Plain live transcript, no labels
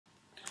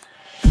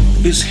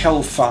Is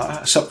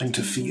hellfire something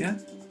to fear?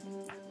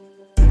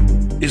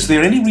 Is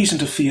there any reason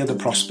to fear the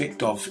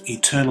prospect of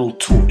eternal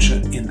torture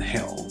in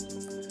hell?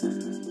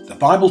 The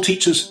Bible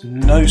teaches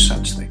no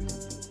such thing.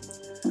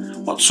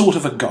 What sort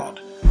of a God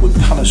would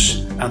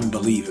punish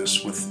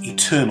unbelievers with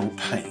eternal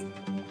pain?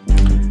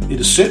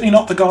 It is certainly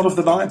not the God of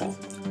the Bible,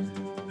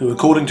 who,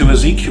 according to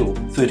Ezekiel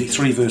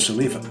 33 verse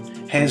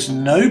 11, has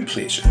no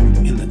pleasure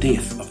in the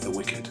death of the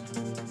wicked.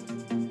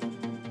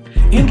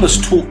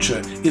 Endless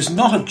torture is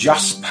not a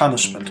just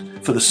punishment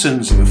for the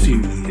sins of a few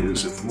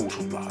years of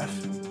mortal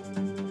life,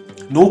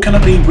 nor can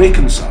it be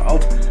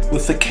reconciled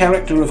with the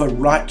character of a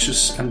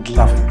righteous and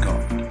loving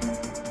God.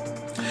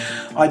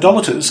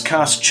 Idolaters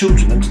cast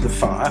children into the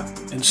fire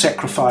and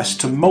sacrificed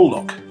to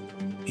Moloch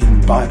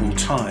in Bible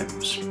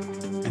times.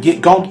 And yet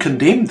God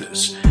condemned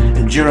this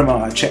in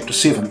Jeremiah chapter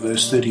 7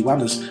 verse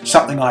 31 as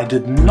something I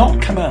did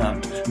not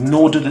command,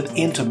 nor did it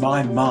enter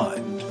my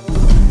mind.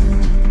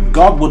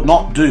 God would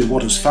not do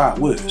what is far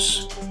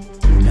worse,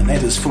 and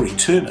that is for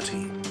eternity.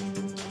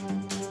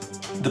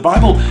 The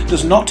Bible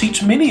does not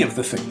teach many of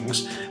the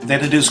things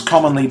that it is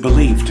commonly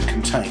believed to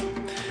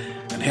contain,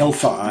 and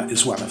hellfire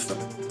is one of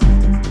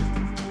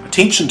them.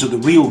 Attention to the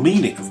real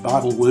meaning of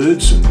Bible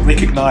words and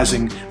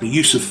recognizing the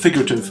use of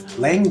figurative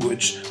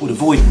language would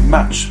avoid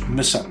much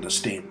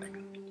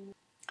misunderstanding.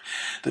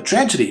 The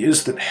tragedy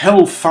is that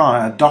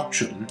hellfire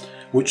doctrine,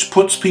 which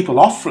puts people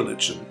off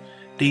religion,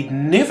 need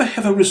never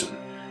have arisen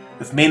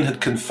if men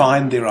had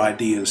confined their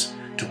ideas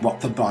to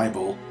what the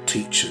Bible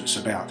teaches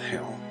about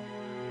hell.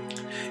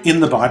 In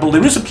the Bible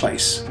there is a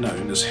place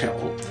known as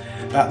hell,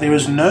 but there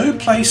is no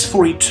place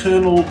for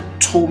eternal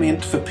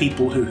torment for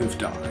people who have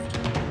died.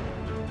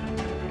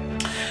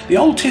 The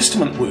Old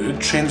Testament word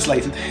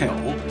translated hell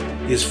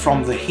is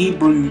from the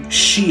Hebrew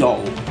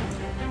Sheol,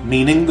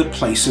 meaning the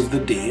place of the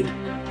dead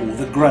or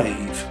the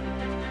grave.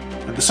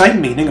 And the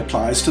same meaning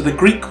applies to the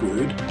Greek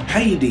word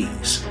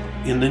Hades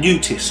in the New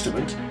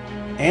Testament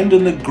and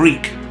in the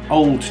Greek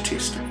Old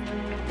Testament.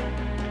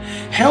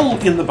 Hell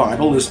in the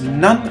Bible is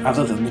none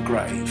other than the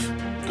grave,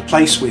 the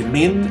place where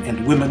men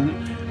and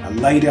women are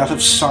laid out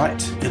of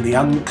sight in the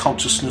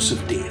unconsciousness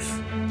of death.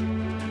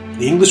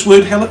 The English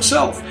word hell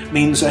itself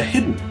means a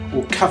hidden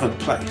or covered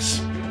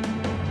place.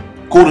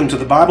 According to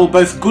the Bible,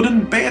 both good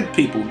and bad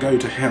people go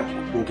to hell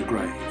or the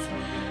grave.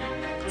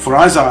 For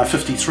Isaiah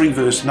 53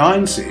 verse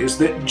 9 says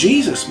that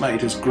Jesus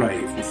made his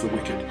grave with the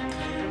wicked.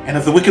 And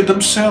of the wicked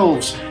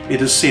themselves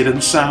it is said in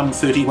Psalm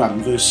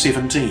 31 verse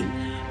 17,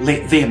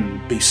 "Let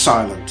them be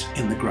silent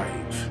in the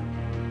grave."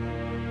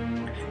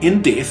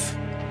 In death,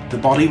 the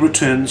body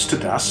returns to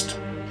dust,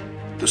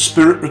 the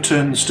spirit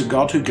returns to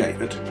God who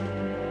gave it,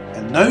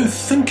 and no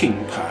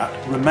thinking part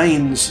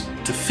remains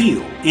to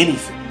feel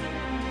anything.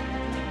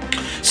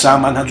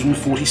 Psalm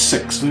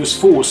 146 verse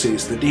 4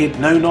 says, "The dead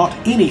know not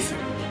anything."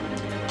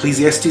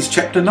 Ecclesiastes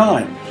chapter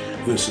 9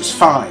 verses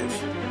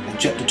 5 and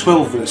chapter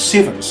 12 verse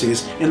 7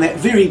 says, "In that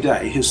very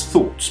day his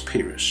thoughts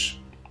perish."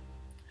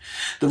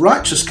 The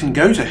righteous can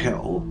go to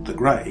hell, the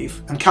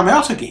grave, and come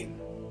out again.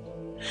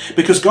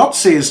 Because God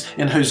says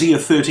in Hosea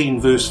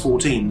 13 verse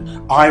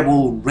 14, "I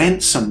will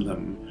ransom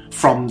them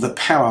from the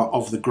power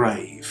of the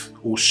grave,"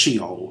 or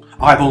Sheol.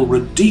 "I will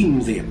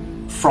redeem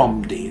them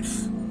from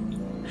death."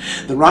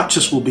 The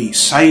righteous will be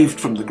saved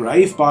from the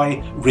grave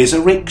by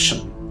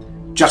resurrection,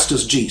 just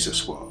as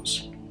Jesus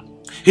was.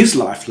 His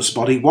lifeless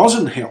body was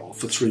in hell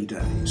for 3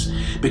 days,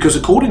 because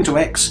according to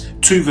Acts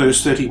 2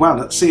 verse 31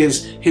 it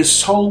says, "His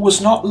soul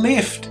was not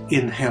left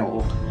in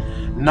hell,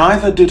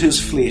 neither did his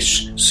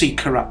flesh see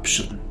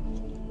corruption."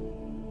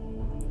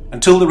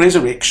 Until the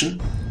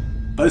resurrection,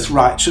 both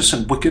righteous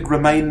and wicked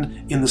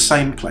remain in the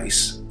same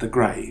place, the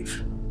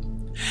grave.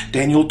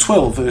 Daniel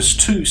 12 verse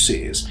 2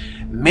 says,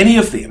 "Many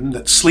of them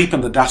that sleep in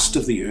the dust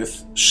of the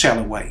earth shall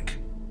awake,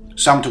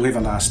 some to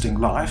everlasting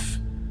life,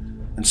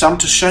 and some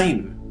to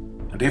shame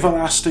and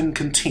everlasting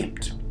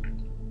contempt."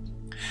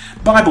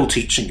 Bible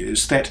teaching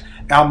is that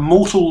our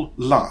mortal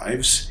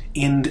lives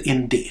end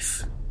in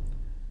death.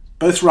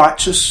 Both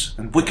righteous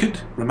and wicked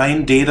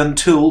remain dead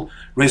until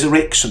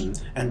resurrection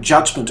and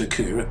judgment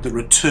occur at the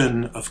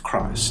return of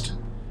Christ.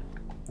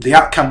 The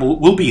outcome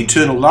will be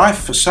eternal life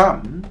for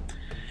some,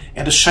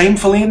 and a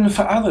shameful end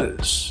for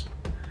others,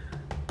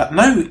 but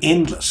no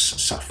endless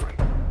suffering.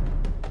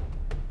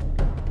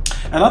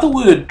 Another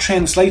word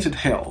translated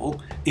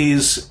hell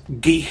is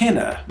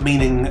Gehenna,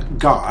 meaning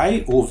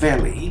Guy or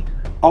Valley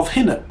of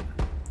Hinnom,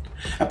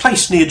 a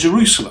place near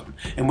Jerusalem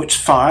in which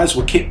fires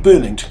were kept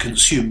burning to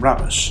consume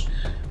rubbish.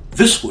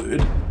 This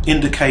word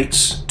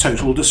indicates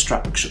total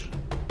destruction.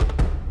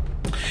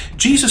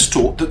 Jesus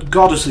taught that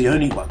God is the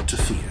only one to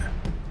fear.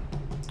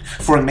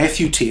 For in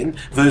Matthew 10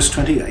 verse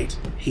 28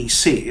 he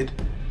said,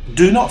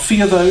 "Do not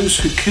fear those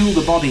who kill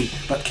the body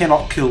but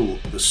cannot kill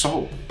the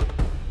soul,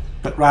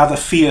 but rather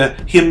fear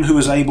him who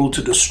is able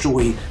to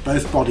destroy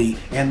both body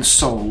and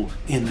soul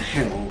in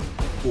hell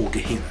or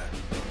Gehenna."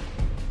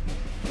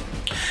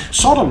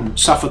 Sodom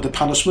suffered the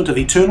punishment of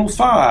eternal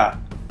fire,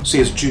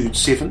 says Jude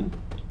 7,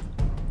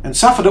 and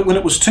suffered it when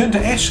it was turned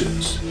to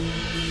ashes,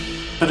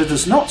 but it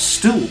is not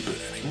still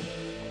burning.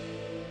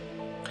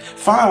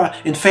 Fire,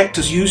 in fact,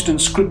 is used in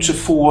Scripture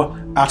for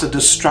utter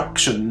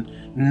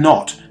destruction,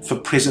 not for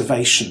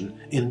preservation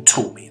in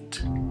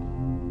torment.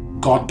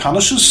 God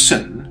punishes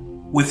sin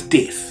with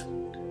death,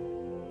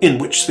 in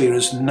which there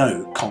is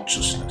no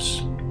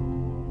consciousness.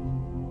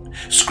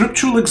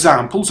 Scriptural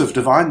examples of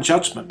divine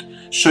judgment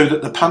show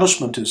that the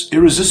punishment is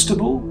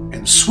irresistible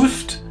and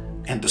swift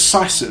and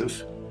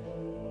decisive,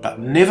 but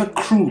never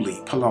cruelly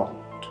prolonged.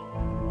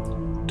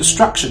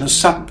 Destruction is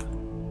sudden,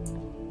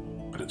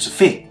 but its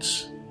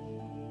effects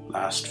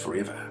last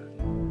forever.